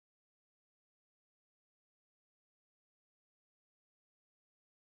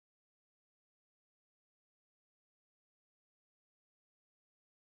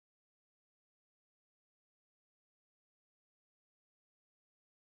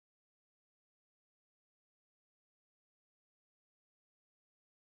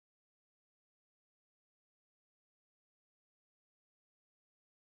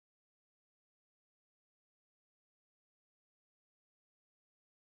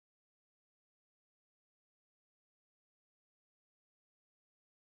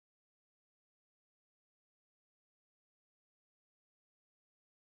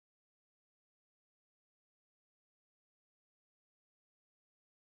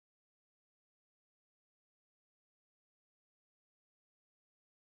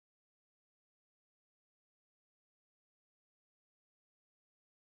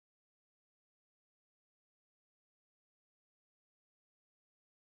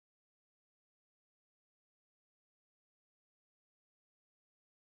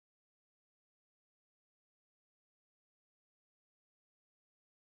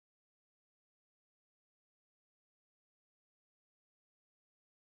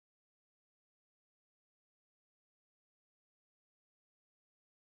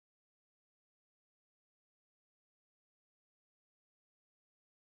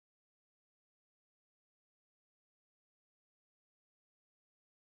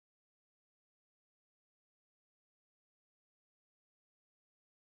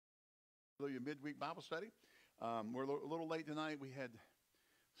Hallelujah, midweek Bible study. We're a little late tonight. We had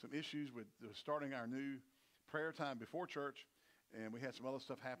some issues with starting our new prayer time before church, and we had some other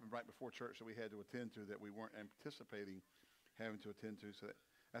stuff happen right before church that we had to attend to that we weren't anticipating having to attend to. So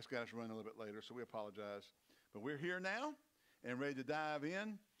that's got us running a little bit later, so we apologize. But we're here now and ready to dive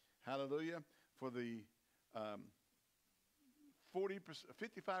in, hallelujah, for the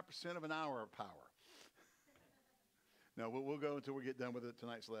 55% of an hour of power. No, we'll go until we get done with it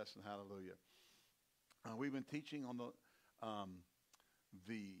tonight's lesson. Hallelujah. We've been teaching on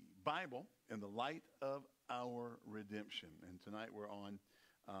the Bible in the light of our redemption. And tonight we're on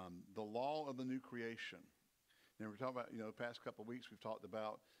the law of the new creation. Now we're talking about, the past couple of weeks we've talked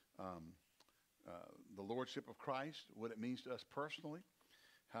about the lordship of Christ, what it means to us personally.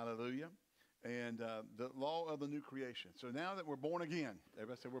 Hallelujah. And the law of the new creation. So now that we're born again,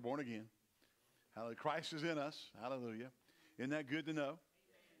 everybody say we're born again. Hallelujah. Christ is in us. Hallelujah. Isn't that good to know?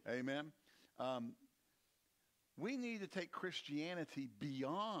 Amen. We need to take Christianity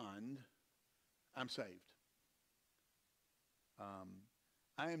beyond I'm saved.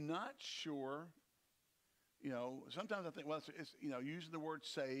 I am not sure, sometimes I think, well, it's using the word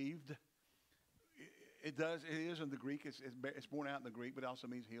saved. It is in the Greek. It's born out in the Greek, but it also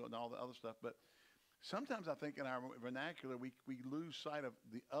means healed and all the other stuff. But sometimes I think in our vernacular, we lose sight of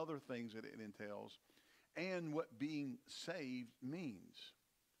the other things that it entails and what being saved means.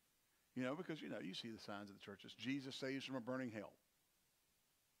 Because, you see the signs of the churches. Jesus saves from a burning hell.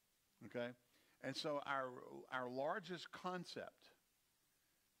 Okay? And so our largest concept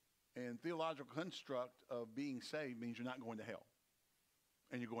and theological construct of being saved means you're not going to hell.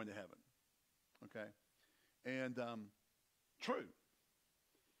 And you're going to heaven. Okay? And true.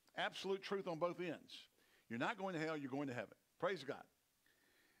 Absolute truth on both ends. You're not going to hell, you're going to heaven. Praise God.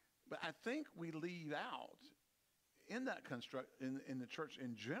 But I think we leave out in that construct, in the church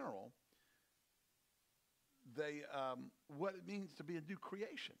in general, what it means to be a new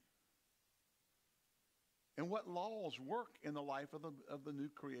creation. And what laws work in the life of the new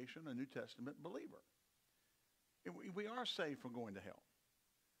creation, a New Testament believer. We are saved from going to hell.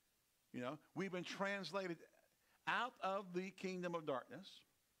 We've been translated out of the kingdom of darkness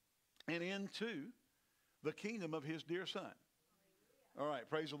and into the kingdom of his dear son. All right,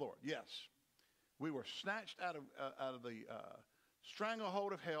 praise the Lord. Yes, we were snatched out of the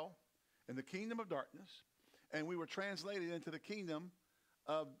stranglehold of hell in the kingdom of darkness, and we were translated into the kingdom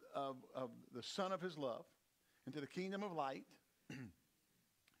of the Son of his love, into the kingdom of light.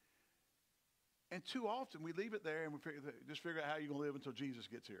 And too often we leave it there and we just figure out how you're going to live until Jesus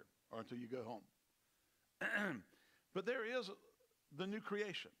gets here or until you go home. But there is the new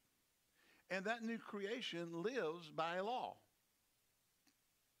creation. And that new creation lives by a law.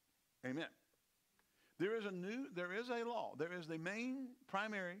 Amen. There is a law. There is the main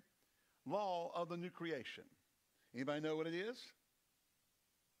primary law of the new creation. Anybody know what it is?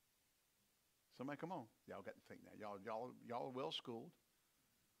 Somebody come on. Y'all got to think now. Y'all are well schooled.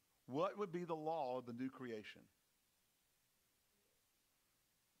 What would be the law of the new creation?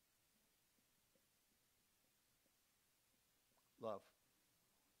 Love.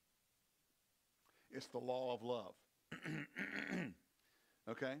 It's the law of love.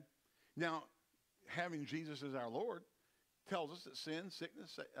 Okay? Now, having Jesus as our Lord tells us that sin,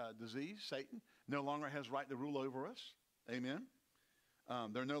 sickness, disease, Satan no longer has right to rule over us. Amen?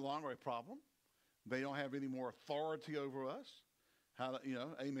 They're no longer a problem. They don't have any more authority over us.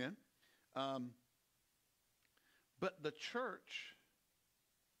 Amen. But the church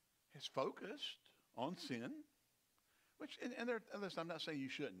is focused on sin, which, listen, I'm not saying you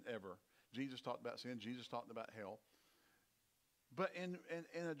shouldn't ever. Jesus talked about sin. Jesus talked about hell. But in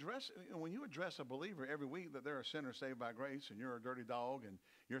when you address a believer every week that they're a sinner saved by grace and you're a dirty dog and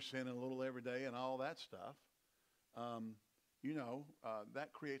you're sinning a little every day and all that stuff,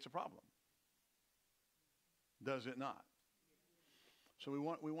 that creates a problem. Does it not? So we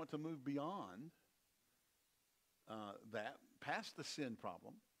want to move beyond that, past the sin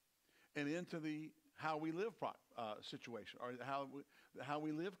problem, and into the how we live situation, or how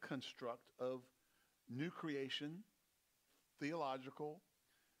we live construct of new creation, theological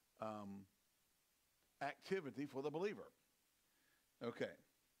activity for the believer. Okay.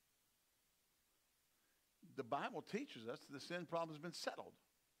 The Bible teaches us that the sin problem has been settled.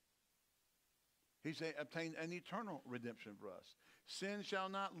 He's obtained an eternal redemption for us. Sin shall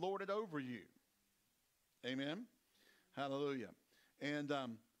not lord it over you. Amen. Hallelujah. And not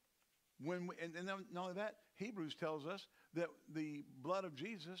only that, Hebrews tells us that the blood of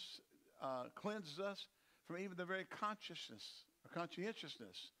Jesus cleanses us from even the very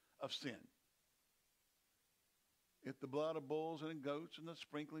conscientiousness of sin. If the blood of bulls and goats and the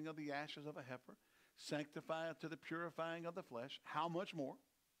sprinkling of the ashes of a heifer sanctifieth to the purifying of the flesh, how much more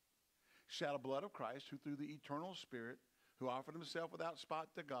shall the blood of Christ, who through the eternal Spirit, who offered himself without spot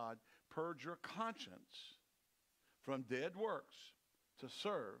to God, purge your conscience from dead works to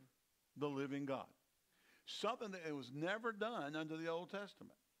serve the living God. Something that was never done under the Old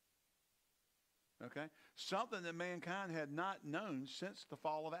Testament. Okay? Something that mankind had not known since the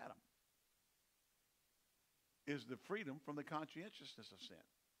fall of Adam is the freedom from the conscientiousness of sin.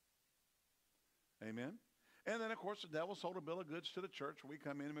 Amen? And then, of course, the devil sold a bill of goods to the church where we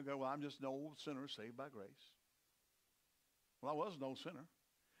come in and we go, well, I'm just an old sinner saved by grace. Well, I was an old sinner,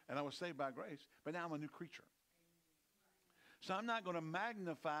 and I was saved by grace, but now I'm a new creature. So I'm not going to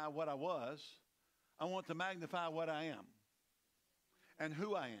magnify what I was. I want to magnify what I am and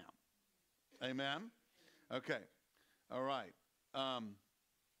who I am. Amen? Okay. All right.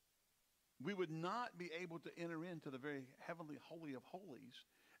 We would not be able to enter into the very heavenly holy of holies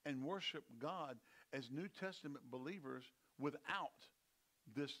and worship God as New Testament believers without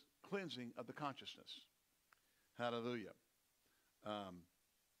this cleansing of the consciousness. Hallelujah.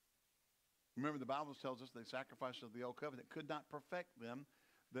 Remember, the Bible tells us the sacrifices of the old covenant could not perfect them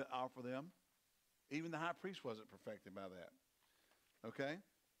that offer them. Even the high priest wasn't perfected by that. Okay?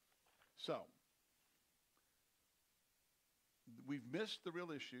 So, we've missed the real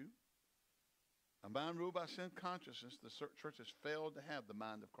issue. A mind ruled by sin consciousness, the church has failed to have the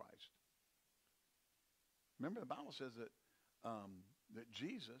mind of Christ. Remember, the Bible says that that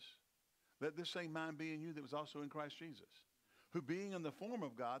Jesus, let this same mind be in you that was also in Christ Jesus, who being in the form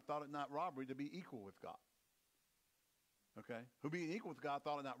of God thought it not robbery to be equal with God. Okay? Who being equal with God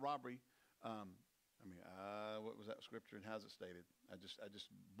thought it not robbery. What was that scripture and how's it stated?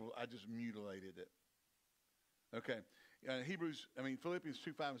 I just mutilated it. Okay. Philippians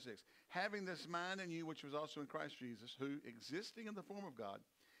 2, 5, and 6. Having this mind in you, which was also in Christ Jesus, who, existing in the form of God,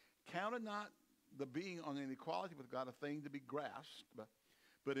 counted not the being on an equality with God a thing to be grasped,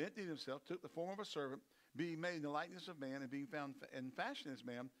 but emptied himself, took the form of a servant, being made in the likeness of man, and being found in fashion as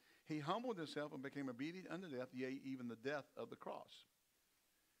man, he humbled himself and became obedient unto death, yea, even the death of the cross.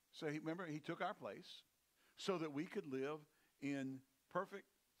 So remember, he took our place so that we could live in perfect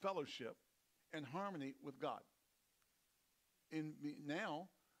fellowship and harmony with God. In now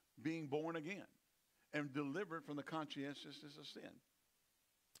being born again and delivered from the conscientiousness of sin.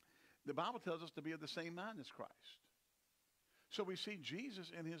 The Bible tells us to be of the same mind as Christ. So we see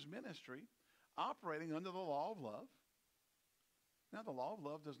Jesus in his ministry operating under the law of love. Now, the law of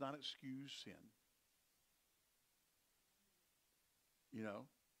love does not excuse sin.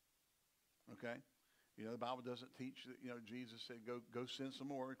 Okay? The Bible doesn't teach that, Jesus said, go sin some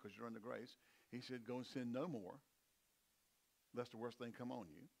more because you're under grace. He said, go and sin no more, lest the worst thing come on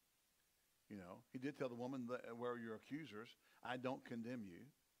you. He did tell the woman, where are your accusers? I don't condemn you.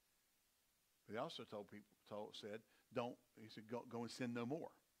 But he also said, go and sin no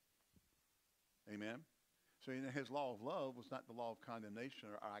more. Amen? So his law of love was not the law of condemnation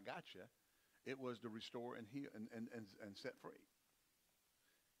or I got you. It was to restore and heal and set free.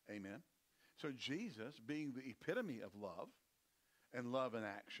 Amen? So Jesus, being the epitome of love and love in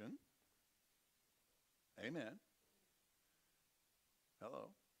action, amen,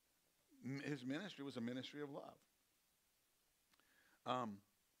 hello, his ministry was a ministry of love.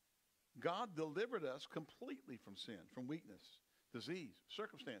 God delivered us completely from sin, from weakness, disease,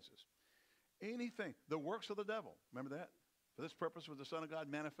 circumstances, anything, the works of the devil. Remember that? For this purpose was the Son of God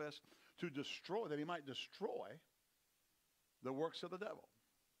manifest to destroy, that he might destroy the works of the devil.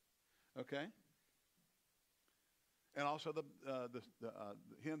 Okay? And also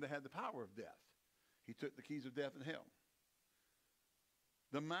him that had the power of death. He took the keys of death and hell.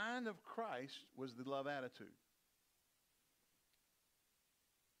 The mind of Christ was the love attitude.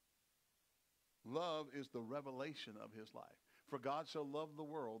 Love is the revelation of his life. For God so loved the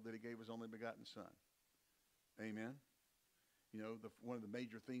world that he gave his only begotten Son. Amen? One of the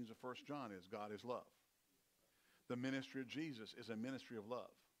major themes of 1 John is God is love. The ministry of Jesus is a ministry of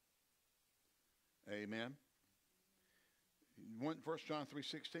love. Amen? 1 John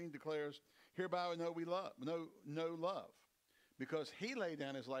 3:16 declares, hereby we know love, because he laid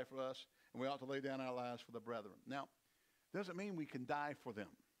down his life for us, and we ought to lay down our lives for the brethren. Now, doesn't mean we can die for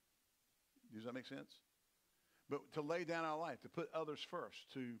them. Does that make sense? But to lay down our life, to put others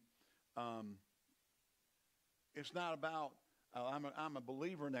first, it's not about, I'm a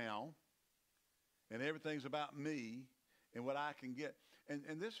believer now, and everything's about me and what I can get.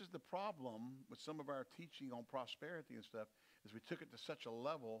 And this is the problem with some of our teaching on prosperity and stuff, is we took it to such a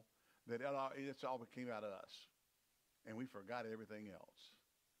level that it's all that came out of us. And we forgot everything else.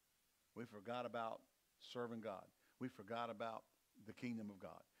 We forgot about serving God. We forgot about the kingdom of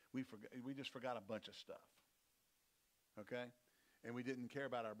God. We just forgot a bunch of stuff. Okay? And we didn't care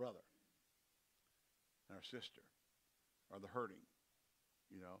about our brother, our sister, or the hurting.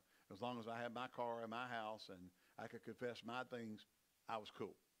 You know, as long as I had my car and my house and I could confess my things, I was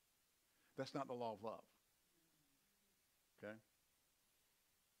cool. That's not the law of love. Okay?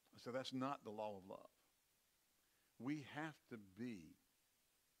 So that's not the law of love. We have to be.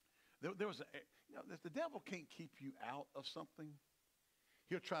 There was the devil can't keep you out of something.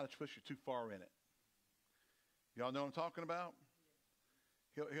 He'll try to twist you too far in it. Y'all know what I'm talking about?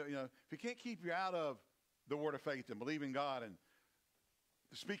 He'll if he can't keep you out of the word of faith and believing God and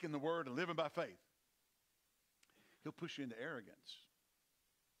speaking the word and living by faith, he'll push you into arrogance.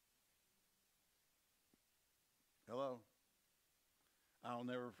 Hello? I'll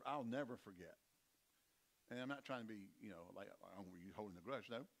never forget. And I'm not trying to be, like you holding a grudge.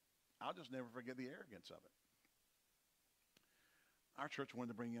 No, I'll just never forget the arrogance of it. Our church wanted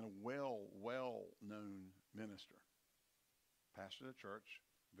to bring in a well-known minister, pastor of the church,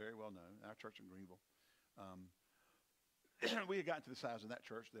 very well known. Our church in Greenville. We had gotten to the size of that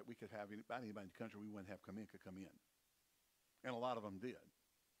church that we could have anybody in the country we wouldn't have come in could come in, and a lot of them did.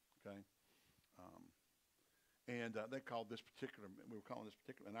 Okay. And they called this particular, we were calling this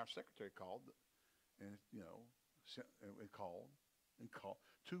particular, and our secretary called, and, it called,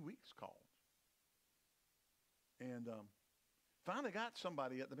 2 weeks called. And finally got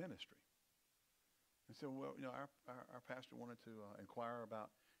somebody at the ministry. And said, well, our pastor wanted to inquire about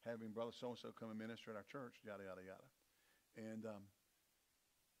having brother so-and-so come and minister at our church, yada, yada, yada. And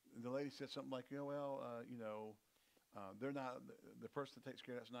the lady said something like, they're not, the person that takes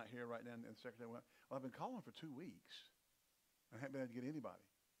care of that's not here right now. And the secretary went, well, I've been calling for 2 weeks. I haven't been able to get anybody.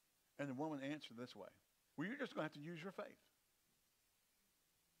 And the woman answered this way, well, you're just going to have to use your faith.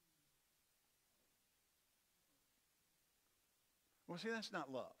 Well, see, that's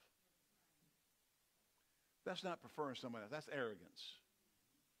not love. That's not preferring somebody else. That's arrogance.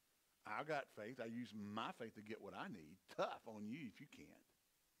 I got faith. I use my faith to get what I need. Tough on you if you can't.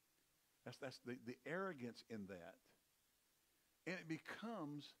 That's the arrogance in that. And it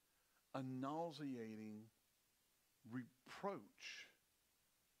becomes a nauseating reproach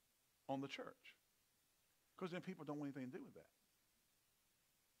on the church. Because then people don't want anything to do with that.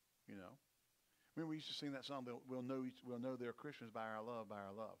 Remember we used to sing that song, we'll know they're Christians by our love, by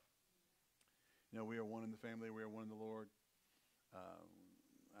our love. We are one in the family, we are one in the Lord. I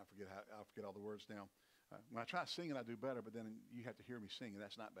forget all the words now. When I try singing, I do better, but then you have to hear me sing, and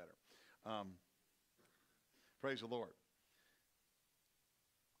that's not better. Praise the Lord.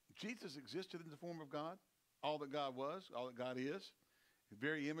 Jesus existed in the form of God, all that God was, all that God is, the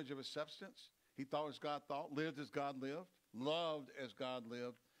very image of his substance. He thought as God thought, lived as God lived, loved as God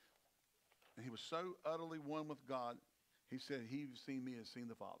lived. And he was so utterly one with God, he said, he who's seen me has seen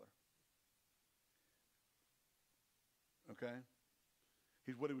the Father. Okay?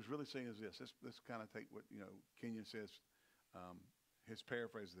 What he was really saying is this. Let's kind of take what, Kenyon says, his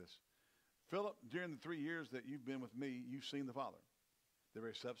paraphrase of this. Philip, during the 3 years that you've been with me, you've seen the Father, the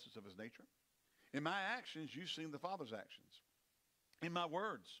very substance of his nature. In my actions, you've seen the Father's actions. In my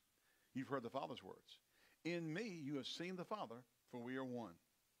words, you've heard the Father's words. In me, you have seen the Father, for we are one.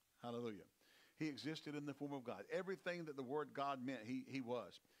 Hallelujah. He existed in the form of God. Everything that the word God meant, he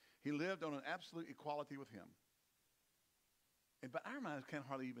was. He lived on an absolute equality with him. But our minds can't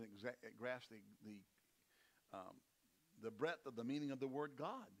hardly even grasp the breadth of the meaning of the word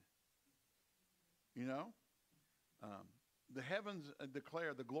God. The heavens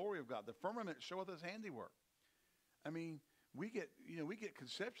declare the glory of God. The firmament showeth his handiwork. I mean, we get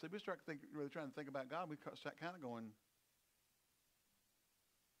conceptually, we start really trying to think about God. We start kind of going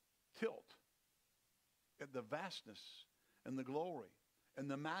tilt at the vastness and the glory and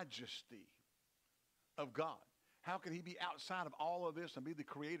the majesty of God. How can he be outside of all of this and be the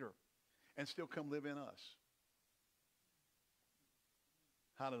creator and still come live in us?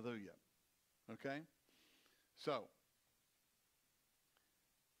 Hallelujah. Okay? So,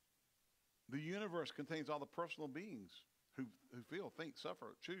 the universe contains all the personal beings who feel, think,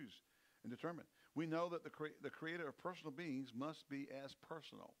 suffer, choose, and determine. We know that the creator of personal beings must be as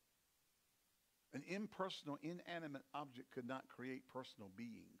personal. An impersonal, inanimate object could not create personal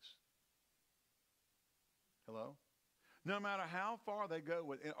beings. Hello? No matter how far they go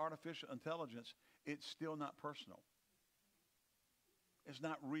with artificial intelligence, it's still not personal. It's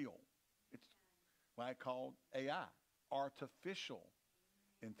not real. It's what I call AI, artificial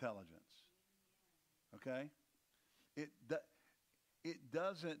intelligence. Okay? It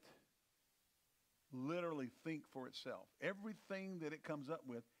doesn't literally think for itself. Everything that it comes up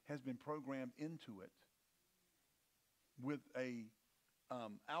with has been programmed into it with a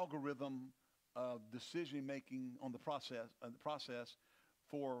algorithm of decision making on the process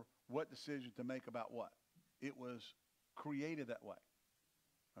for what decision to make about what. It was created that way.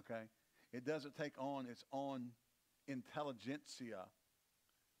 Okay? It doesn't take on its own intelligentsia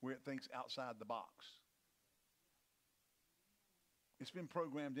where it thinks outside the box. It's been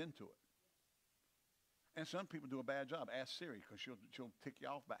programmed into it. And some people do a bad job. Ask Siri, because she'll tick you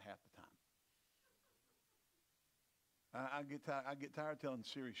off about half the time. I get tired of telling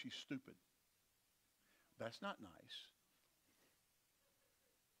Siri she's stupid. That's not nice.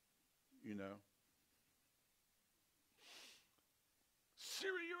 You know.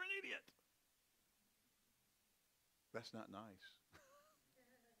 Siri, you're an idiot. That's not nice.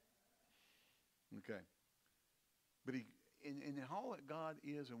 Okay. But in all that God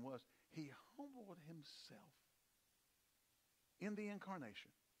is and was, he humbled himself in the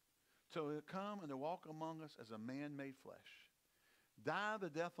incarnation to come and to walk among us as a man made flesh, die the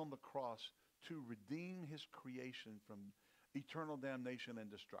death on the cross to redeem his creation from eternal damnation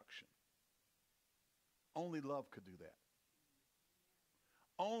and destruction. Only love could do that.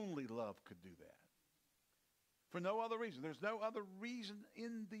 Only love could do that. For no other reason. There's no other reason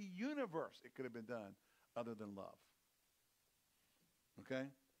in the universe it could have been done other than love. Okay?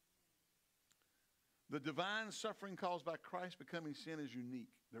 The divine suffering caused by Christ becoming sin is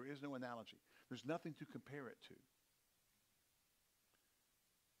unique. There is no analogy. There's nothing to compare it to.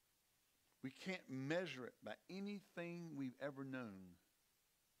 We can't measure it by anything we've ever known.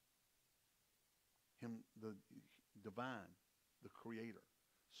 Him, the divine, the creator,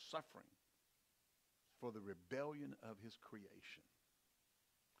 suffering for the rebellion of his creation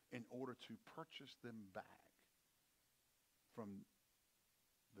in order to purchase them back from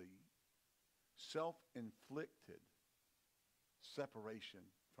the self-inflicted separation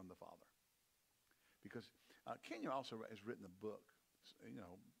from the Father. Because Kenyon also has written a book,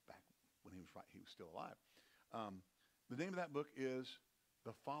 back when he was still alive. The name of that book is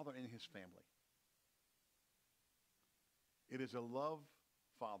The Father and His Family. It is a love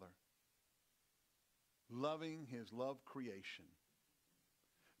Father loving his love creation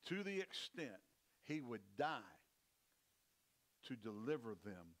to the extent he would die to deliver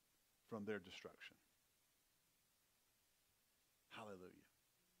them from their destruction. Hallelujah.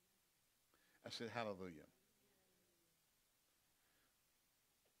 I said hallelujah.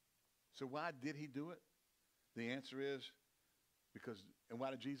 So why did he do it? The answer is and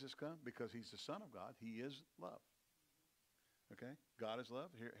why did Jesus come? Because he's the Son of God. He is love. Okay? God is love.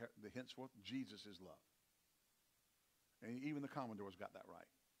 Henceforth, Jesus is love. And even the Commodores got that right.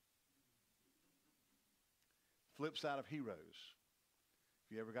 Flip side of Heroes.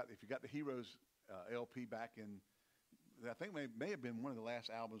 If you got the Heroes LP back in, I think may have been one of the last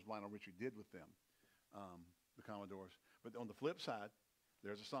albums Lionel Richie did with them, the Commodores. But on the flip side,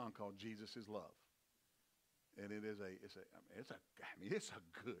 there's a song called "Jesus Is Love," and it's a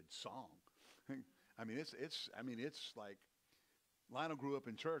good song. It's like Lionel grew up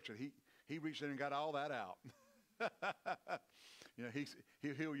in church, and he reached in and got all that out.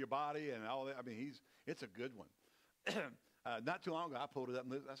 He'll heal your body and all that. It's a good one. Not too long ago, I pulled it up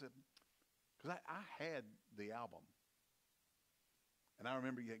and I said, because I had the album, and I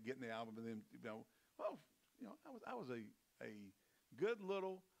remember getting the album, and then I was a good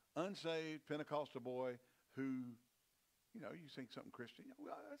little unsaved Pentecostal boy who, you sing something Christian,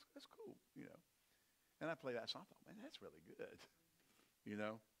 that's cool, and I played that song. I thought, man, that's really good,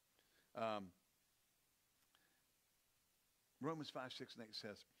 Romans 5, 6, and 8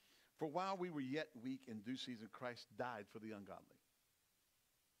 says, "For while we were yet weak, in due season Christ died for the ungodly.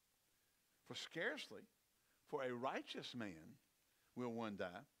 For scarcely for a righteous man will one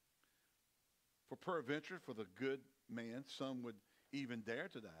die. For peradventure for the good man some would even dare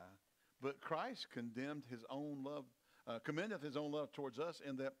to die. But Christ commendeth his own love towards us,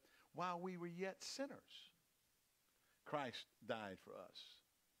 in that while we were yet sinners, Christ died for us."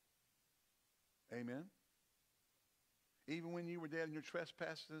 Amen. Even when you were dead in your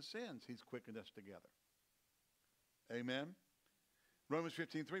trespasses and sins, he's quickened us together. Amen. Romans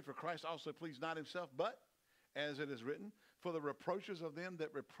 15:3, "For Christ also pleased not himself, but, as it is written, for the reproaches of them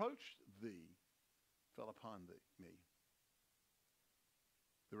that reproached thee fell upon me."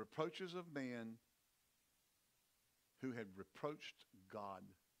 The reproaches of man who had reproached God.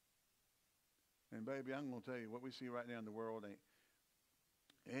 And baby, I'm going to tell you, what we see right now in the world,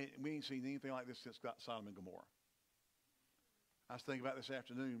 we ain't seen anything like this since Sodom and Gomorrah. I was thinking about this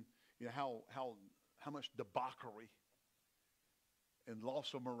afternoon, how much debauchery and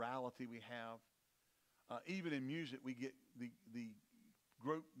loss of morality we have. Even in music, we get the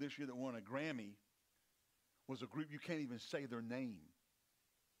group this year that won a Grammy was a group you can't even say their name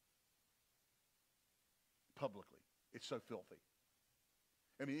publicly. It's so filthy.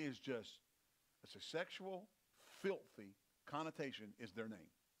 I mean, it is just, it's a sexual, filthy connotation is their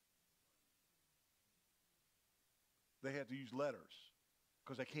name. They had to use letters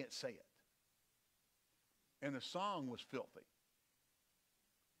because they can't say it. And the song was filthy.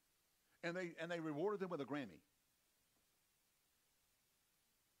 And they rewarded them with a Grammy.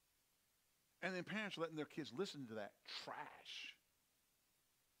 And then parents letting their kids listen to that trash.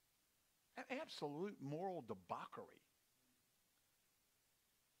 An absolute moral debauchery.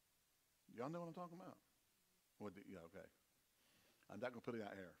 Y'all know what I'm talking about? Yeah, okay. I'm not going to put it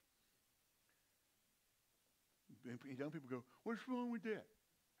out here. Young people go, what's wrong with that?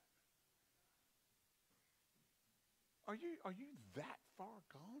 Are you that far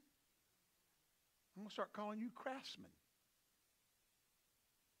gone? I'm going to start calling you craftsman.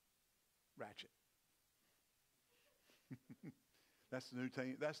 Ratchet. That's the new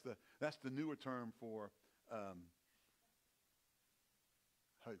thing. That's the newer term for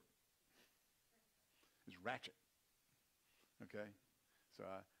hoe. It's ratchet. Okay. So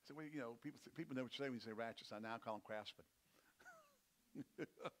well, you know, people know what you say when you say ratchet. So I now call them craftsman.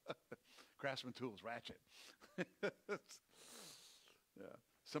 Craftsman tools, ratchet. Yeah.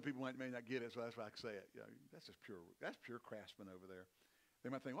 Some people may not get it, so that's why I say it. You know, that's pure craftsman over there. They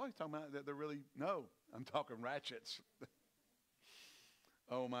might think, well, he's talking about that they're really, no, I'm talking ratchets.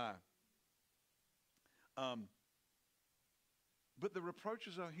 Oh, my. But the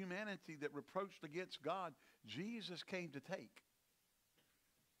reproaches of humanity that reproached against God, Jesus came to take.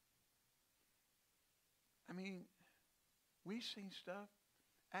 I mean, we've seen stuff,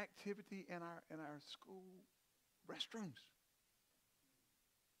 activity in our school restrooms.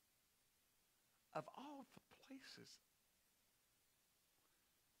 Of all the places.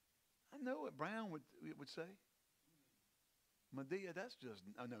 I know what Brown would say. Medea, that's just,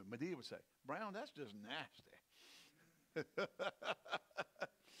 oh no, Medea would say, Brown, that's just nasty.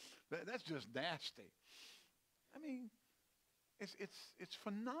 That's just nasty. I mean, it's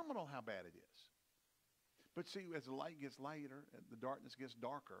phenomenal how bad it is. But see, as the light gets lighter, the darkness gets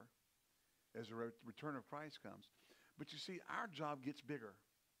darker, as the return of Christ comes. But you see, our job gets bigger.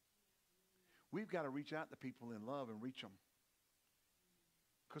 We've got to reach out to people in love and reach them.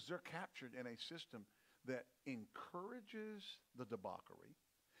 Because they're captured in a system that encourages the debauchery,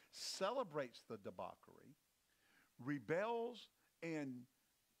 celebrates the debauchery, rebels and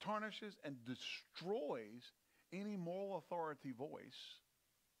tarnishes and destroys any moral authority voice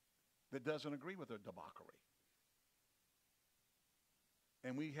that doesn't agree with their debauchery.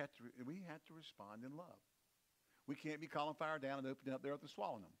 And we have to respond in love. We can't be calling fire down and opening up the earth and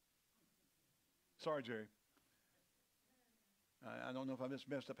swallowing them. Sorry, Jerry. I don't know if I just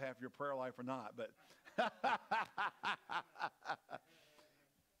messed up half your prayer life or not, but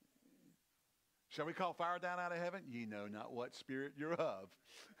shall we call fire down out of heaven? Ye know not what spirit you're of.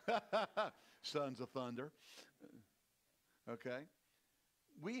 Sons of thunder. Okay?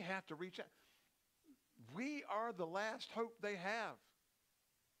 We have to reach out. We are the last hope they have.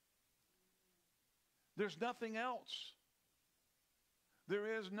 There's nothing else. There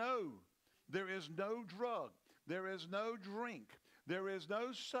is no drug. There is no drink. There is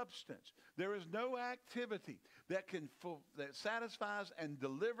no substance. There is no activity that that satisfies and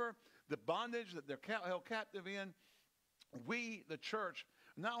deliver the bondage that they're held captive in. We, the church,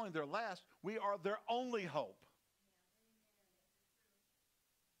 not only their last, we are their only hope.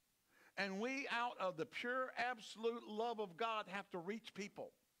 And we, out of the pure, absolute love of God, have to reach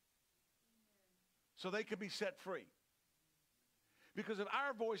people so they can be set free. Because if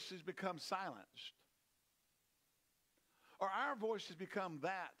our voices become silenced, or our voices become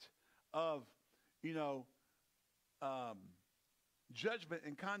that of, judgment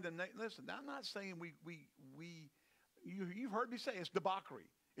and condemnation. Listen, I'm not saying you've heard me say it's debauchery.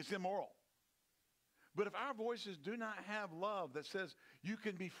 It's immoral. But if our voices do not have love that says you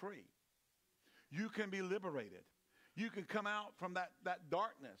can be free, you can be liberated, you can come out from that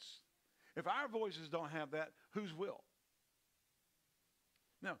darkness. If our voices don't have that, whose will?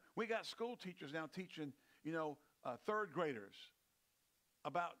 Now, we got school teachers now teaching, third graders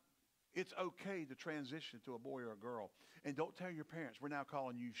about it's okay to transition to a boy or a girl. And don't tell your parents, we're now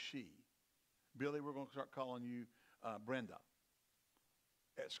calling you she. Billy, we're going to start calling you Brenda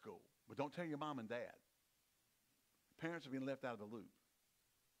at school. But don't tell your mom and dad. Parents are being left out of the loop.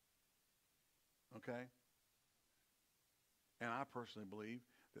 Okay? And I personally believe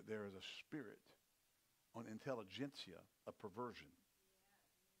that there is a spirit on intelligentsia of perversion.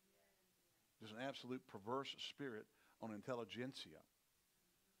 There's an absolute perverse spirit on intelligentsia.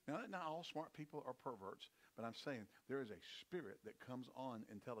 Now, not all smart people are perverts, But I'm saying there is a spirit that comes on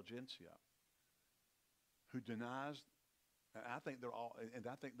intelligentsia who denies. And I think they're all, and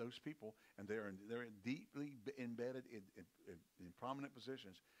I think those people, and they're deeply embedded in prominent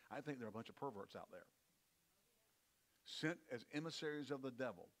positions. I think there are a bunch of perverts out there, sent as emissaries of the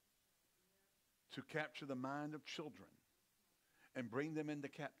devil to capture the mind of children and bring them into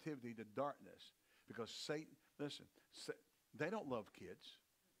captivity to darkness. Because Satan, listen, they don't love kids.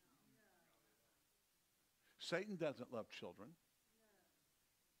 Satan doesn't love children.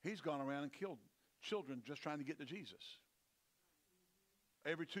 He's gone around and killed children just trying to get to Jesus.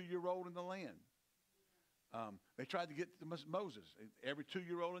 Every 2-year-old in the land. They tried to get to Moses. Every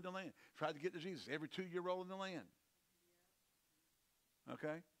 2-year-old in the land. Tried to get to Jesus. Every 2-year-old in the land.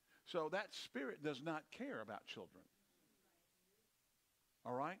 Okay? So that spirit does not care about children.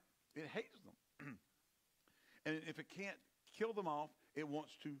 All right? It hates them. And if it can't kill them off, it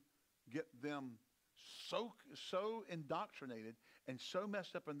wants to get them so indoctrinated and so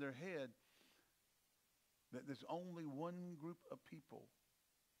messed up in their head that there's only one group of people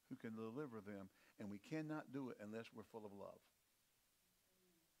who can deliver them, and we cannot do it unless we're full of love.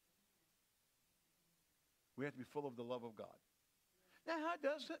 We have to be full of the love of God. Now, how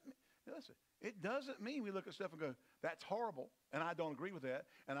does it? Listen, it doesn't mean we look at stuff and go, "That's horrible," and I don't agree with that,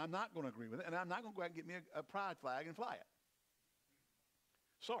 and I'm not going to agree with it, and I'm not going to go out and get me a pride flag and fly it.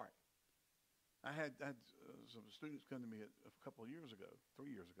 Sorry. I had some students come to me a couple of years ago,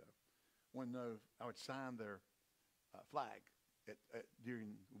 3 years ago, want to know if I would sign their flag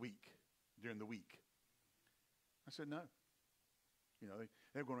during the week. I said no. You know,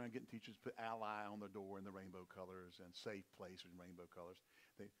 they're going around getting teachers to put ally on their door in the rainbow colors and safe place in rainbow colors.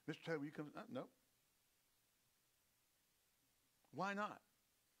 Mr. Taylor, will you come? No. Why not?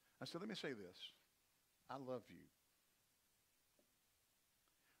 I said, let me say this. I love you.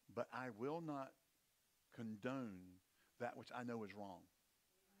 But I will not condone that which I know is wrong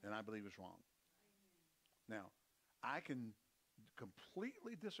and I believe is wrong. Now, I can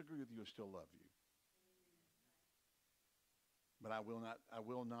completely disagree with you and still love you. But I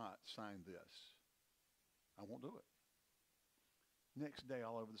will not sign this. I won't do it. Next day,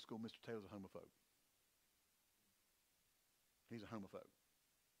 all over the school, Mr. Taylor's a homophobe. He's a homophobe.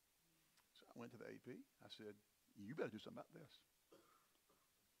 So I went to the AP. I said, you better do something about this.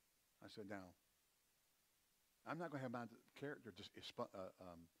 I said, now, I'm not going to have my character just, what's the word?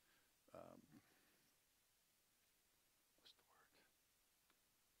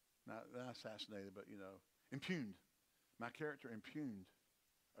 Not assassinated, but, impugned. My character impugned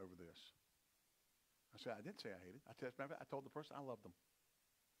over this. I said, I didn't say I hated. I told the person I loved them.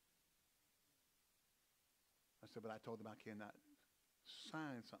 I said, but I told them I cannot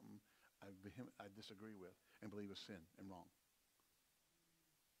sign something I disagree with and believe is sin and wrong.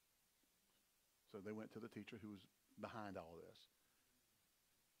 So they went to the teacher who was behind all of this.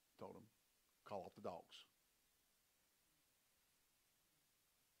 Told him, call off the dogs.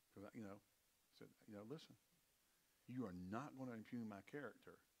 Because, said, listen, you are not going to impugn my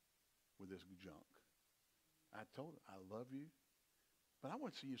character with this junk. I told him, I love you, but I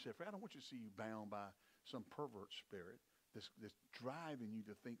want to see you set free. I don't want you to see you bound by some pervert spirit that's driving you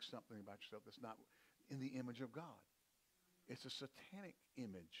to think something about yourself that's not in the image of God. It's a satanic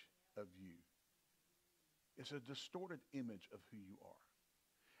image of you. It's a distorted image of who you are.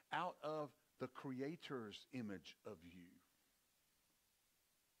 Out of the Creator's image of you.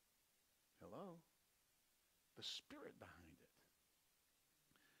 Hello? The spirit behind it.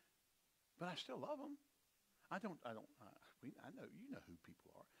 But I still love them. I know, you know who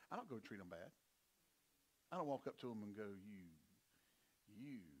people are. I don't go treat them bad. I don't walk up to them and go,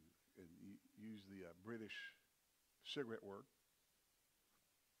 you, and use the British cigarette word.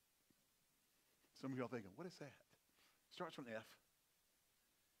 Some of y'all thinking, what is that? Starts with an F.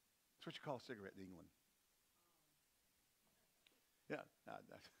 That's what you call a cigarette in England. Yeah.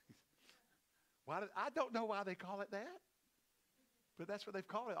 I don't know why they call it that, but that's what they've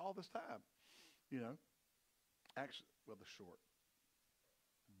called it all this time. Actually, the short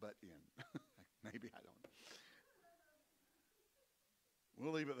butt in. Maybe, I don't know.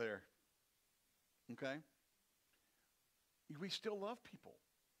 We'll leave it there. Okay? We still love people.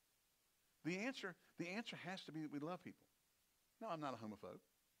 The answer has to be that we love people. No, I'm not a homophobe.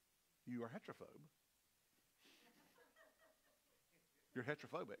 You are heterophobe. You're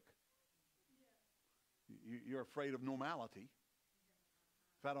heterophobic. You're afraid of normality.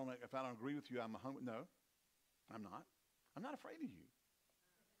 If I don't agree with you, I'm a homo. No, I'm not. I'm not afraid of you.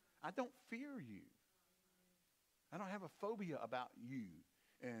 I don't fear you. I don't have a phobia about you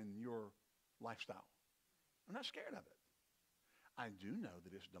and your lifestyle. I'm not scared of it. I do know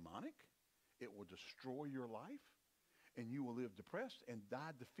that it's demonic. it will destroy your life, and you will live depressed and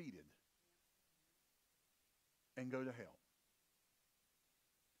die defeated and go to hell.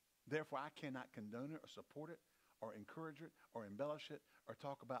 Therefore, I cannot condone it or support it or encourage it or embellish it or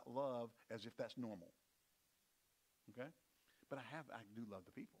talk about love as if that's normal. Okay? But I do love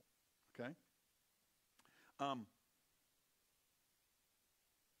the people. Okay?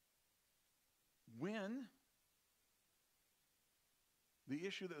 When the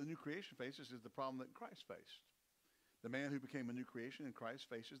issue that the new creation faces is the problem that Christ faced. The man who became a new creation in Christ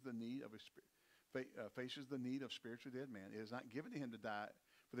faces the need of spiritually dead man. It is not given to him to die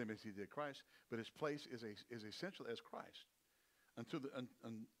for them as he did Christ, but his place is essential as Christ. Unto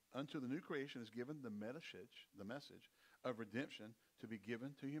the new creation is given the message of redemption to be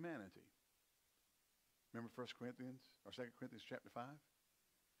given to humanity. Remember 1 Corinthians or 2 Corinthians chapter 5?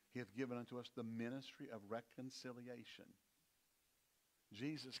 He hath given unto us the ministry of reconciliation.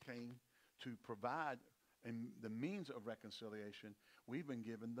 Jesus came to provide the means of reconciliation. We've been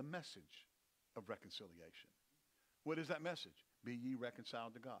given the message of reconciliation. What is that message? Be ye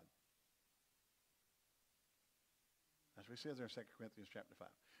reconciled to God. That's what he says there in 2 Corinthians chapter 5.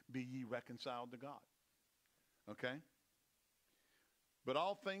 Be ye reconciled to God. Okay? But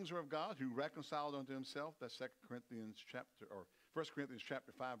all things are of God who reconciled unto himself. That's 1 Corinthians chapter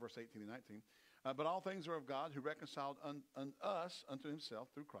 5, verse 18 and 19. But all things are of God who reconciled us unto himself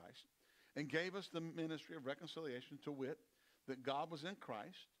through Christ and gave us the ministry of reconciliation, to wit, that God was in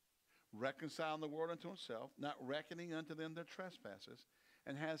Christ, reconciling the world unto himself, not reckoning unto them their trespasses,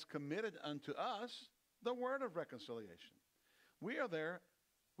 and has committed unto us the word of reconciliation. We are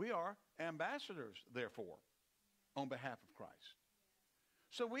ambassadors, therefore, on behalf of Christ.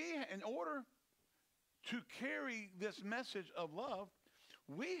 So in order to carry this message of love,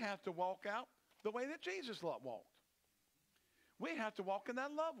 we have to walk out the way that Jesus walked. We have to walk in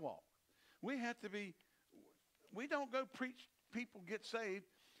that love walk. We don't go preach people get saved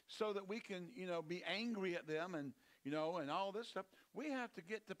so that we can, be angry at them and all this stuff. We have to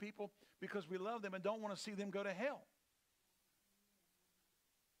get to people because we love them and don't want to see them go to hell.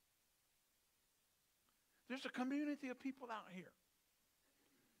 There's a community of people out here.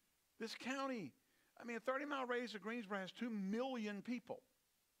 This county, a 30-mile radius of Greensboro has 2 million people.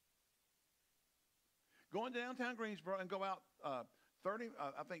 Go into downtown Greensboro and go out 30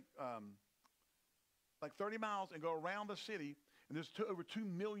 miles and go around the city, and there's over 2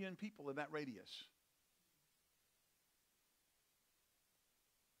 million people in that radius.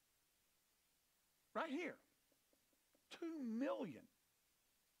 Right here. 2 million.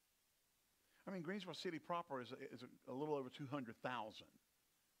 Greensboro City proper is a little over 200,000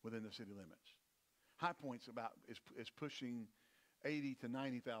 within the city limits. High Point's is pushing 80 to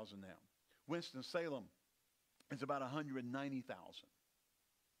 90,000 now. Winston-Salem is about 190,000.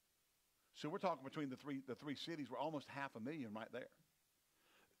 So we're talking between the three cities, we're almost 500,000 right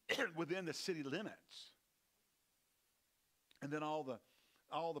there within the city limits. And then all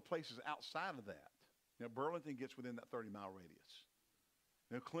the places outside of that. Burlington gets within that 30-mile radius.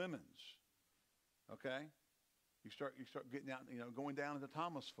 Clemens, okay? You start getting out, going down into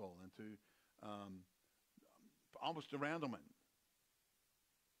Thomasville, into almost to Randleman.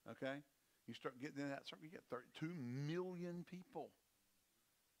 Okay? You start getting in that circle, you get 2 million people.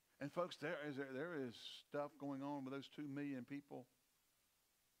 And folks, there is stuff going on with those 2 million people.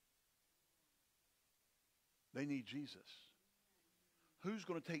 They need Jesus. Who's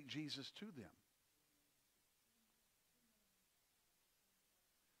going to take Jesus to them?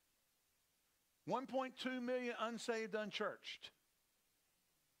 $1.2 million unsaved, unchurched.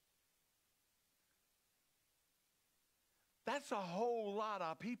 That's a whole lot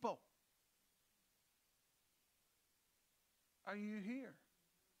of people. Are you here?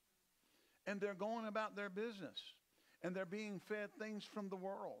 And they're going about their business. And they're being fed things from the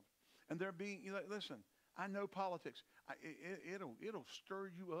world. And they're being, listen, I know politics. It'll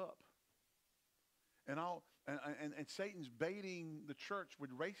stir you up. And Satan's baiting the church with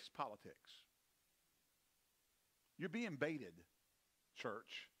race politics. You're being baited,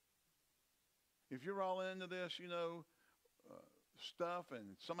 church. If you're all into this, stuff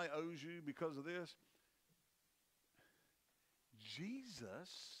and somebody owes you because of this,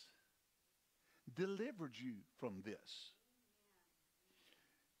 Jesus delivered you from this.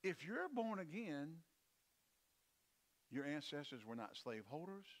 If you're born again, your ancestors were not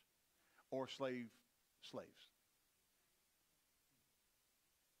slaveholders or slaves.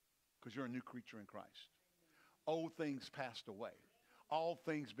 Because you're a new creature in Christ. Old things passed away. All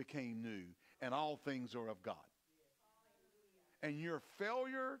things became new, and all things are of God. And your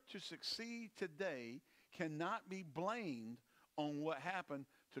failure to succeed today cannot be blamed on what happened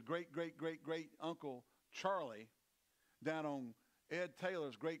to great Uncle Charlie down on Ed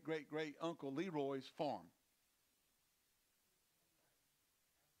Taylor's great Uncle Leroy's farm.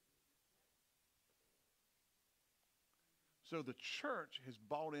 So the church has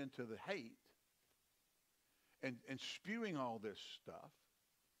bought into the hate and spewing all this stuff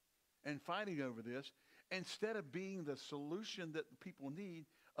and fighting over this instead of being the solution that people need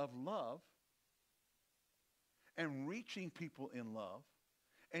of love and reaching people in love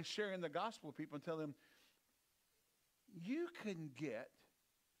and sharing the gospel with people and tell them, you can get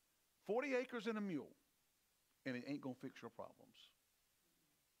 40 acres and a mule and it ain't going to fix your problems.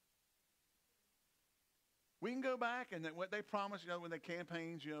 We can go back and what they promised, when they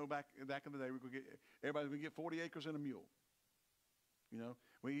campaigns, back in the day, everybody's going to get 40 acres and a mule.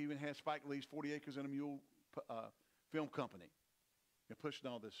 We even had Spike Lee's 40 acres and a mule film company. They're pushing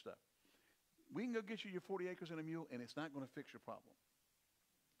all this stuff. We can go get you your 40 acres and a mule, and it's not going to fix your problem.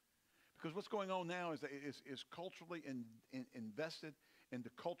 Because what's going on now is culturally invested in the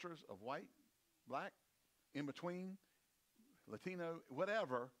cultures of white, black, in between, Latino,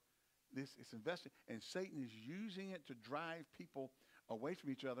 whatever. It's invested, and Satan is using it to drive people away from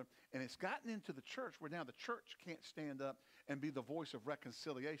each other. And it's gotten into the church where now the church can't stand up and be the voice of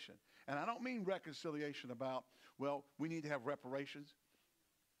reconciliation. And I don't mean reconciliation about, well, we need to have reparations.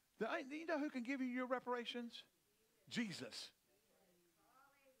 Do you know who can give you your reparations? Jesus.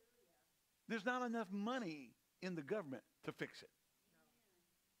 There's not enough money in the government to fix it.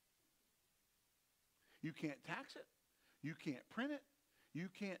 You can't tax it. You can't print it. You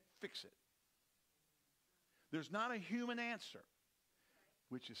can't fix it. There's not a human answer,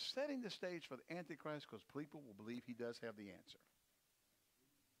 which is setting the stage for the Antichrist because people will believe he does have the answer.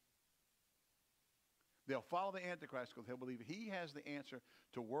 They'll follow the Antichrist because they'll believe he has the answer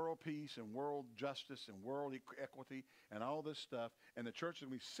to world peace and world justice and world equity and all this stuff. And the church will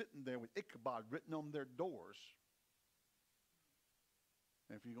be sitting there with Ichabod written on their doors.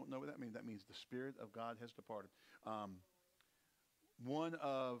 And if you don't know what that means the Spirit of God has departed. One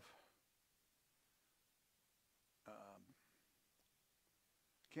of,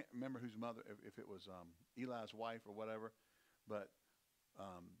 can't remember whose mother, if it was Eli's wife or whatever, but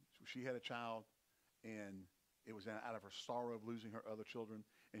she had a child, and it was out of her sorrow of losing her other children,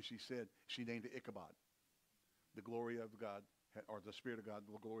 and she said, she named it Ichabod. The glory of God, or the Spirit of God,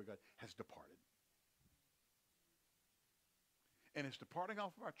 the glory of God has departed. And it's departing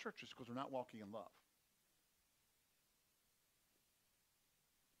off of our churches because we're not walking in love.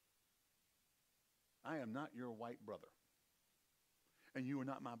 I am not your white brother. And you are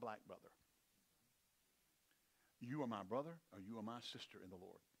not my black brother. You are my brother, or you are my sister in the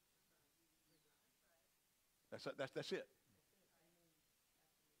Lord. That's it.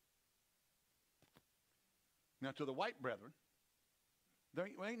 Now to the white brethren, there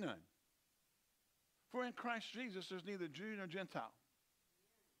ain't none. For in Christ Jesus there's neither Jew nor Gentile,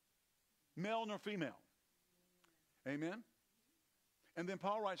 male nor female. Amen? And then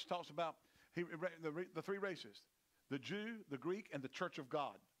Paul talks about the three races, the Jew, the Greek, and the church of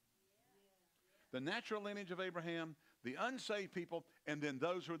God. The natural lineage of Abraham, the unsaved people, and then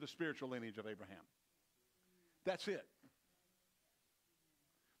those who are the spiritual lineage of Abraham. That's it.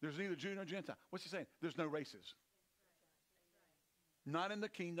 There's neither Jew nor Gentile. What's he saying? There's no races. Not in the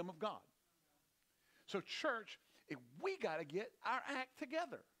kingdom of God. So church, we got to get our act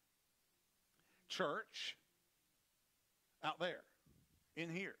together. Church, out there, in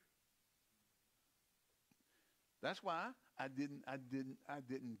here. That's why I didn't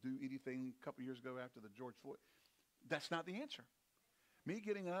do anything a couple years ago after the George Floyd. That's not the answer. Me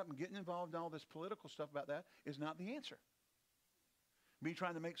getting up and getting involved in all this political stuff about that is not the answer. Me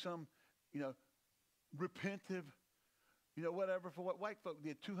trying to make some, repentive, whatever for what white folk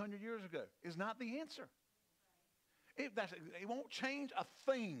did 200 years ago is not the answer. It won't change a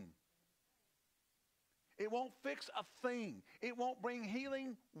thing. It won't fix a thing. It won't bring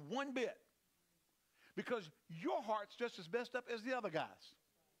healing one bit. Because your heart's just as messed up as the other guys.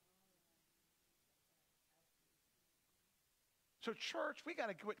 So church, we got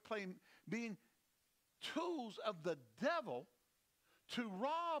to quit being tools of the devil to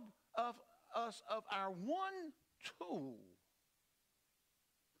rob us of our one tool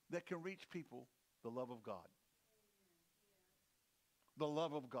that can reach people, the love of God. The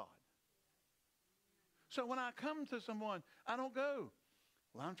love of God. So when I come to someone, I don't go,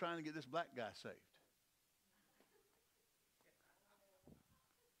 well, I'm trying to get this black guy saved.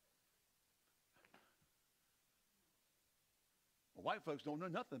 Well, white folks don't know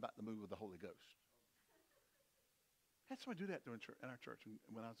nothing about the move of the Holy Ghost. had somebody do that in our church. And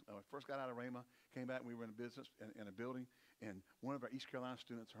when I first got out of Rhema, came back, and we were in a business in a building, and one of our East Carolina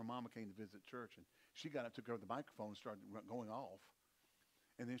students, her mama came to visit church, and she got up, took over the microphone, and started going off.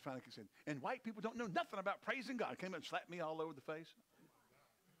 And then finally said, and white people don't know nothing about praising God. Came up and slapped me all over the face.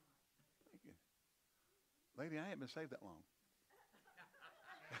 Thank you. Lady, I haven't been saved that long.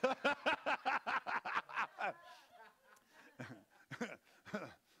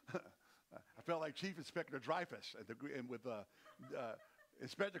 I felt like Chief Inspector Dreyfus with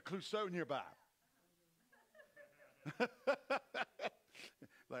Inspector Clouseau nearby.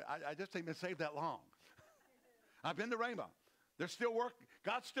 Like, I just ain't been saved that long. I've been to Rhema. They're still working.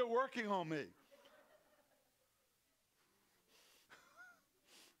 God's still working on me.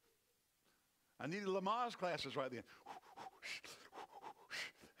 I needed Lamaze classes right then.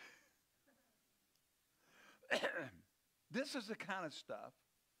 This is the kind of stuff.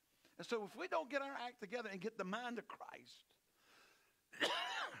 And so if we don't get our act together and get the mind of Christ,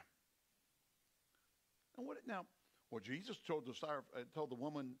 and what now? Well, Jesus told the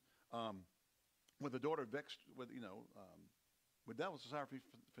woman with the daughter vexed with with devils, the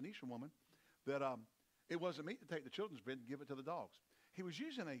Syrophoenician woman, that it wasn't meet to take the children's bread and give it to the dogs. He was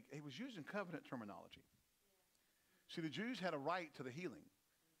using covenant terminology. See, the Jews had a right to the healing.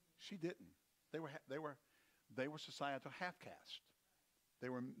 She didn't. They were societal half caste. They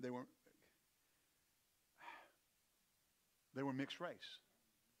were mixed race.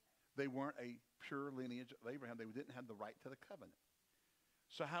 They weren't a pure lineage of Abraham. They didn't have the right to the covenant.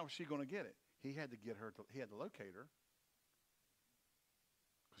 So how was she going to get it? He had to locate her,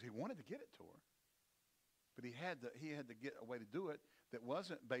 because he wanted to get it to her. But he had to get a way to do it that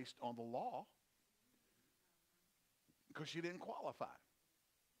wasn't based on the law, because she didn't qualify.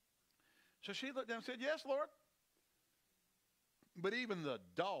 So she looked down and said, "Yes, Lord. But even the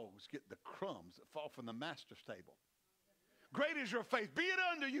dogs get the crumbs that fall from the master's table. Great is your faith. Be it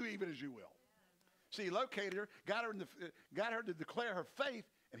unto you even as you will." See, he located her, got her to declare her faith,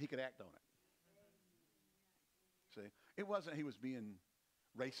 and he could act on it. See, it wasn't he was being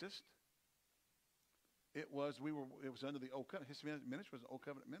racist. It was under the old covenant. His ministry was an old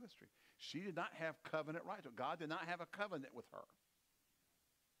covenant ministry. She did not have covenant rights. God did not have a covenant with her.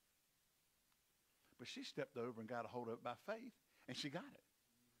 But she stepped over and got a hold of it by faith, and she got it.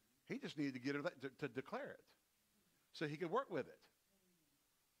 He just needed to get her to declare it so he could work with it.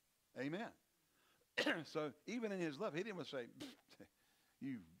 Amen. So even in his love, he didn't say,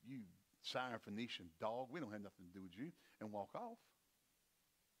 you Syrophoenician dog, we don't have nothing to do with you, and walk off.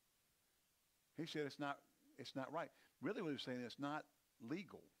 He said it's not right. Really what he was saying, it's not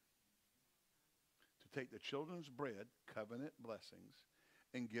legal to take the children's bread, covenant blessings,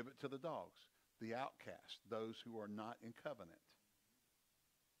 and give it to the dogs, the outcast, those who are not in covenant.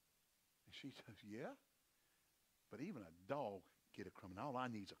 And she says, yeah, but even a dog get a crumb, and all I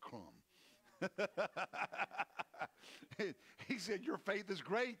need is a crumb. He said, your faith is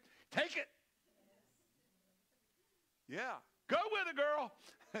great. Take it. Yeah. Go with it, girl.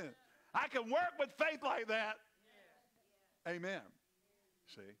 I can work with faith like that. Amen.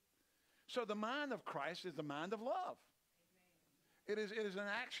 See? So the mind of Christ is the mind of love. It is an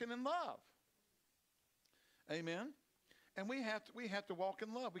action in love. Amen. And we have to walk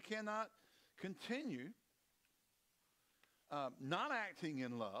in love. We cannot continue not acting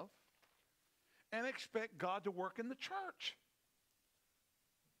in love and expect God to work in the church.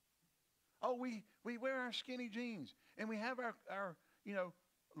 Oh, we wear our skinny jeans, and we have our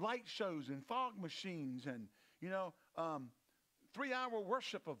light shows and fog machines and 3-hour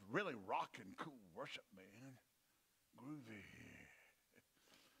worship of really rockin' cool worship, man. Groovy.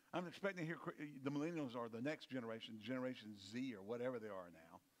 I'm expecting to hear the millennials or the next generation, Generation Z or whatever they are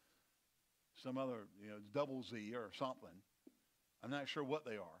now. Some other, double Z or something. I'm not sure what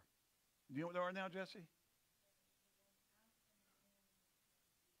they are. Do you know what they are now, Jesse?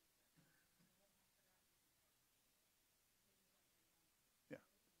 Yeah.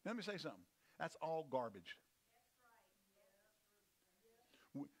 Let me say something. That's all garbage.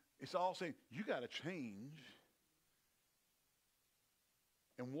 It's all saying, you got to change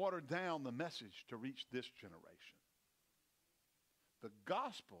and water down the message to reach this generation. The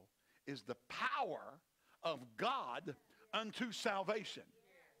gospel is the power of God unto salvation.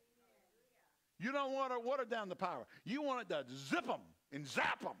 You don't want to water down the power. You want it to zip them and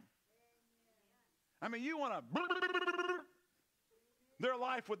zap them. I mean, you want to their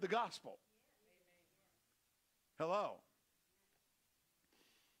life with the gospel. Hello.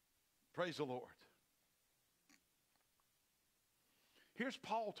 Praise the Lord. Here's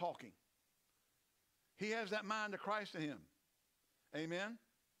Paul talking. He has that mind of Christ in him. Amen.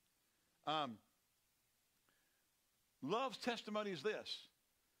 Love's testimony is this: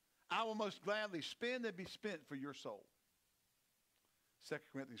 I will most gladly spend and be spent for your soul. 2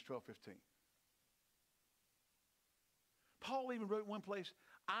 Corinthians 12:15. Paul even wrote in one place,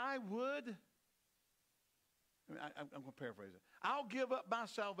 I'm going to paraphrase it. I'll give up my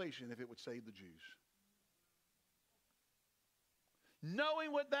salvation if it would save the Jews.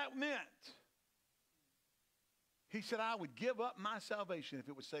 Knowing what that meant, he said, I would give up my salvation if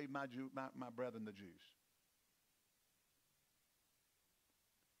it would save my brethren, the Jews.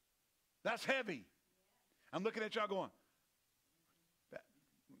 That's heavy. I'm looking at y'all going,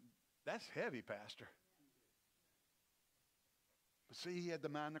 that's heavy, Pastor. But see, he had the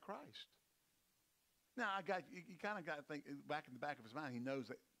mind of Christ. Now, you kind of got to think, back in the back of his mind, he knows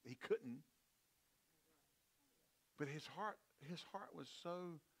that he couldn't. But his heart was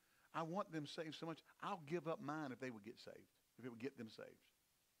so, I want them saved so much, I'll give up mine if they would get saved, if it would get them saved.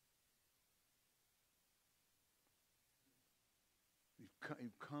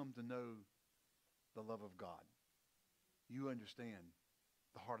 You've come to know the love of God. You understand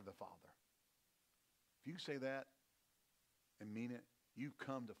the heart of the Father. If you say that and mean it, you've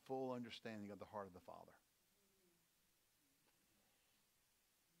come to full understanding of the heart of the Father.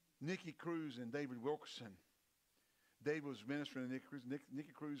 Nicky Cruz and David Wilkerson. David was ministering to Nicky Cruz.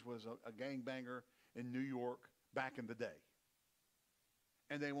 Nicky Cruz was a gangbanger in New York back in the day.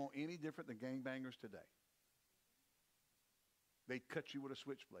 And they weren't any different than gangbangers today. They'd cut you with a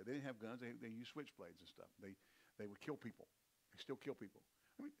switchblade. They didn't have guns. They used switchblades and stuff. They would kill people. They still kill people.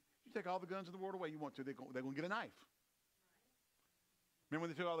 I mean, you take all the guns in the world away you want to, they're going to get a knife. Remember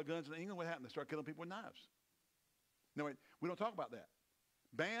when they took all the guns in England? What happened? They started killing people with knives. No, wait, we don't talk about that.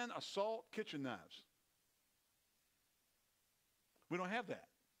 Ban assault kitchen knives. We don't have that,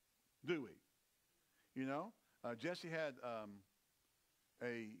 do we? You know, Jesse had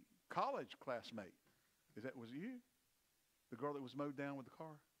a college classmate. Was it you? The girl that was mowed down with the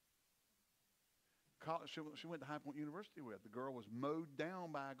car? She went to High Point University with. The girl was mowed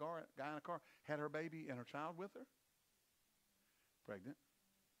down by a guy in a car, had her baby and her child with her. Pregnant.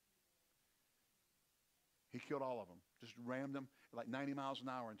 He killed all of them. Just rammed them like 90 miles an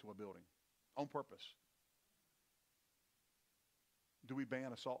hour into a building on purpose. Do we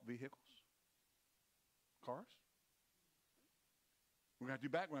ban assault vehicles? Cars? We're going to have to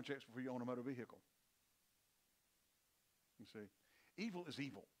do background checks before you own a motor vehicle. You see, evil is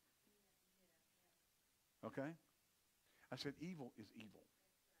evil. Okay? I said evil is evil.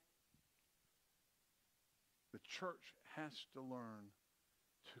 The church has to learn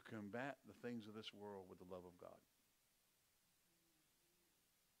to combat the things of this world with the love of God.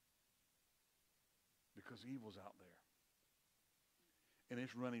 Because evil's out there. And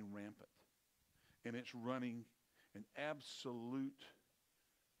it's running rampant. And it's running an absolute...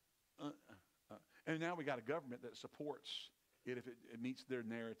 and now we got a government that supports it if it meets their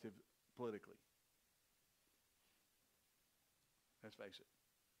narrative politically. Let's face it.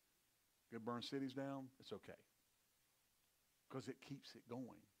 Go burn cities down, it's okay. Because it keeps it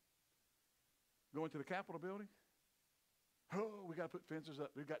going. Going to the Capitol building? Oh, we got to put fences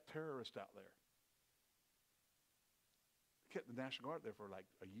up. We've got terrorists out there. Kept the National Guard there for like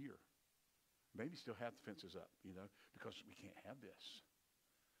a year. Maybe still have the fences up, you know, because we can't have this.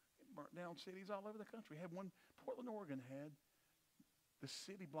 It burnt down cities all over the country. Portland, Oregon had the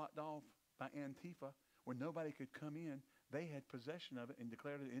city blocked off by Antifa where nobody could come in. They had possession of it and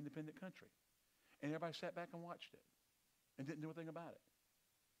declared it an independent country. And everybody sat back and watched it and didn't do a thing about it.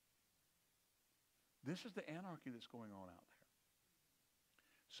 This is the anarchy that's going on out there.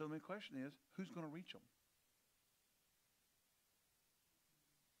 So the question is, who's going to reach them?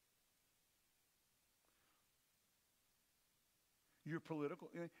 Your political,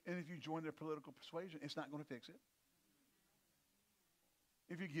 and if you join their political persuasion, it's not going to fix it.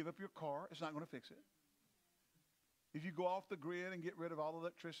 If you give up your car, it's not going to fix it. If you go off the grid and get rid of all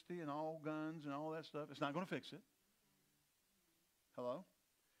electricity and all guns and all that stuff, it's not going to fix it. Hello?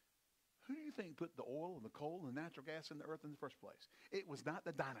 Who do you think put the oil and the coal and the natural gas in the earth in the first place? It was not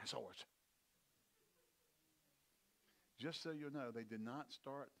the dinosaurs. Just so you know, they did not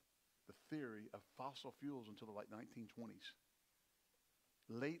start the theory of fossil fuels until the like 1920s.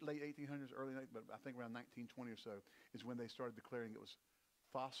 Late 1800s, early, but I think around 1920 or so is when they started declaring it was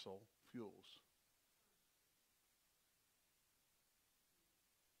fossil fuels.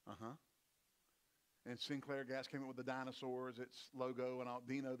 And Sinclair Gas came in with the dinosaurs, its logo, and all,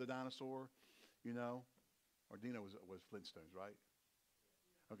 Dino the dinosaur, you know. Or Dino was Flintstones, right?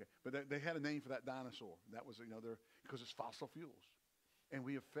 Okay, but they had a name for that dinosaur. That was, you know, because it's fossil fuels. And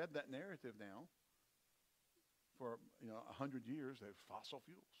we have fed that narrative now for, 100 years. They're fossil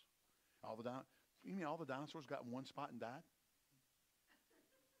fuels. You mean all the dinosaurs got in one spot and died?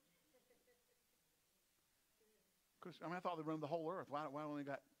 Because, I thought they roamed the whole earth. Why only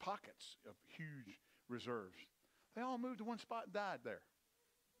got pockets of huge reserves? They all moved to one spot and died there.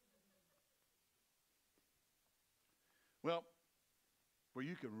 Well,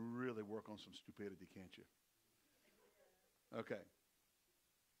 you can really work on some stupidity, can't you? Okay.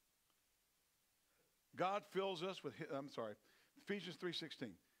 God fills us with, Ephesians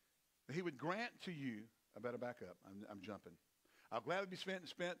 3:16. That he would grant to you, I better back up. I'm jumping. I'll gladly be spent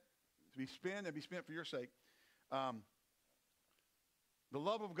for your sake. The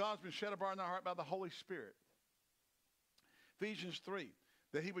love of God's been shed abroad in our heart by the Holy Spirit. Ephesians 3.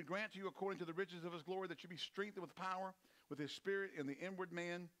 That he would grant to you according to the riches of his glory, that you be strengthened with power, with his spirit in the inward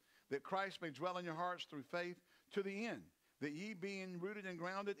man, that Christ may dwell in your hearts through faith, to the end, that ye being rooted and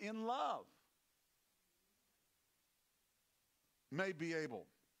grounded in love, may be able,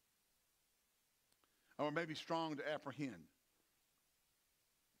 or may be strong to apprehend.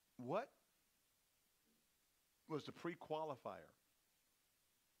 What was the pre-qualifier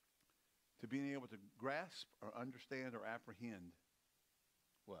to being able to grasp or understand or apprehend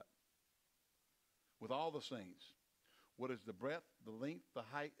what? With all the saints, what is the breadth, the length, the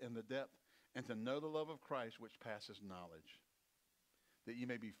height, and the depth, and to know the love of Christ which passes knowledge, that you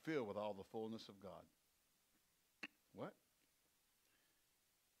may be filled with all the fullness of God. What?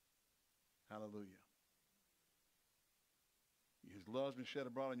 Hallelujah. His love has been shed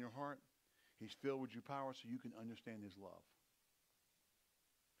abroad in your heart. He's filled with your power so you can understand his love.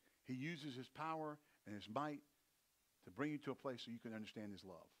 He uses his power and his might to bring you to a place so you can understand his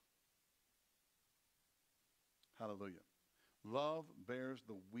love. Hallelujah. Love bears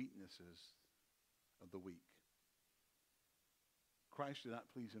the weaknesses of the weak. Christ did not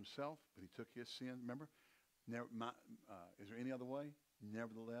please himself, but he took his sin. Remember? Is there any other way?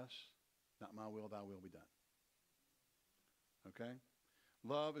 Nevertheless, not my will, thy will be done. Okay?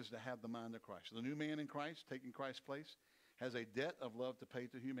 Love is to have the mind of Christ. The new man in Christ, taking Christ's place, has a debt of love to pay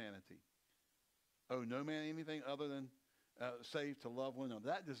to humanity. Owe no man anything other than save to love one another.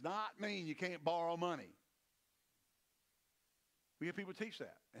 That does not mean you can't borrow money. We have people teach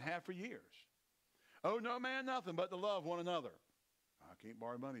that and have for years. Owe no man nothing but to love one another. I can't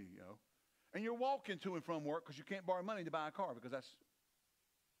borrow money, And you're walking to and from work because you can't borrow money to buy a car because that's...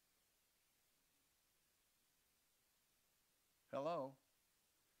 Hello?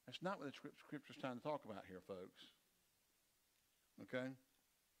 That's not what the Scripture's trying to talk about here, folks. Okay?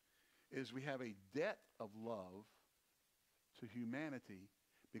 Is we have a debt of love to humanity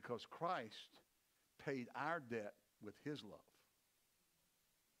because Christ paid our debt with his love.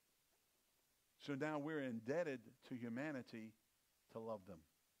 So now we're indebted to humanity to love them.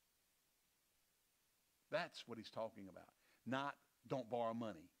 That's what he's talking about. Not don't borrow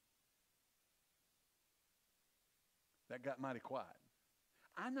money. That got mighty quiet.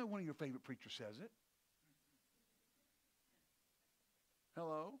 I know one of your favorite preachers says it.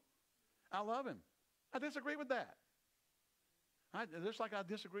 Hello? I love him. I disagree with that. Just like I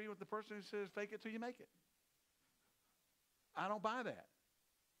disagree with the person who says fake it till you make it. I don't buy that.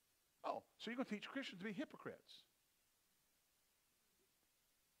 Oh, so you're going to teach Christians to be hypocrites.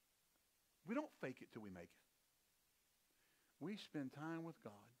 We don't fake it till we make it. We spend time with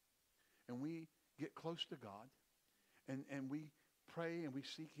God, and we get close to God, and we pray and we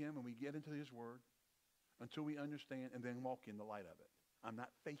seek him and we get into his word until we understand and then walk in the light of it. I'm not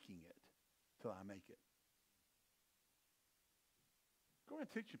faking it till I make it. Go ahead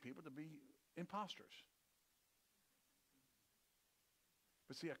and teach people to be imposters.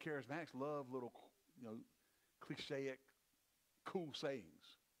 But see, our charismatics love little, cliche, cool sayings.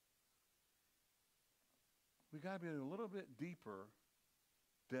 We got to be a little bit deeper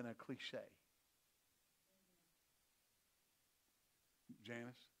than a cliche.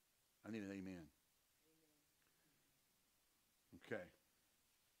 Janice, I need an amen. Okay.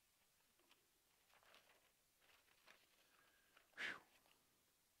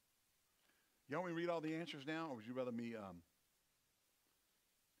 Y'all want me to read all the answers now, or would you rather me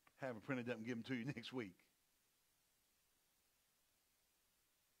have them printed up and give them to you next week?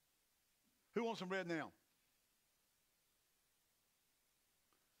 Who wants them read now?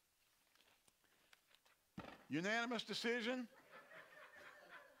 Unanimous decision?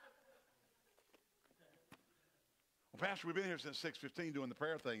 Well, Pastor, we've been here since 6:15 doing the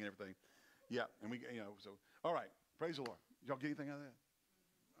prayer thing and everything. Yeah, and we, so, all right. Praise the Lord. Did y'all get anything out of that?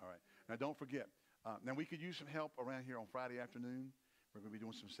 All right. Now, don't forget. Now, we could use some help around here on Friday afternoon. We're going to be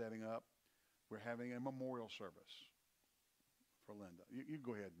doing some setting up. We're having a memorial service for Linda. You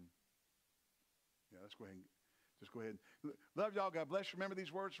go ahead and, let's go ahead and Just go ahead. Love y'all. God bless you. Remember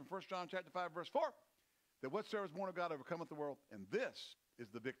these words from 1 John chapter 5, verse 4. That whatsoever is born of God overcometh the world, and this is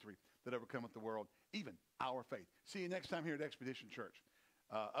the victory that overcometh the world, even our faith. See you next time here at Expedition Church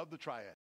of the Triad.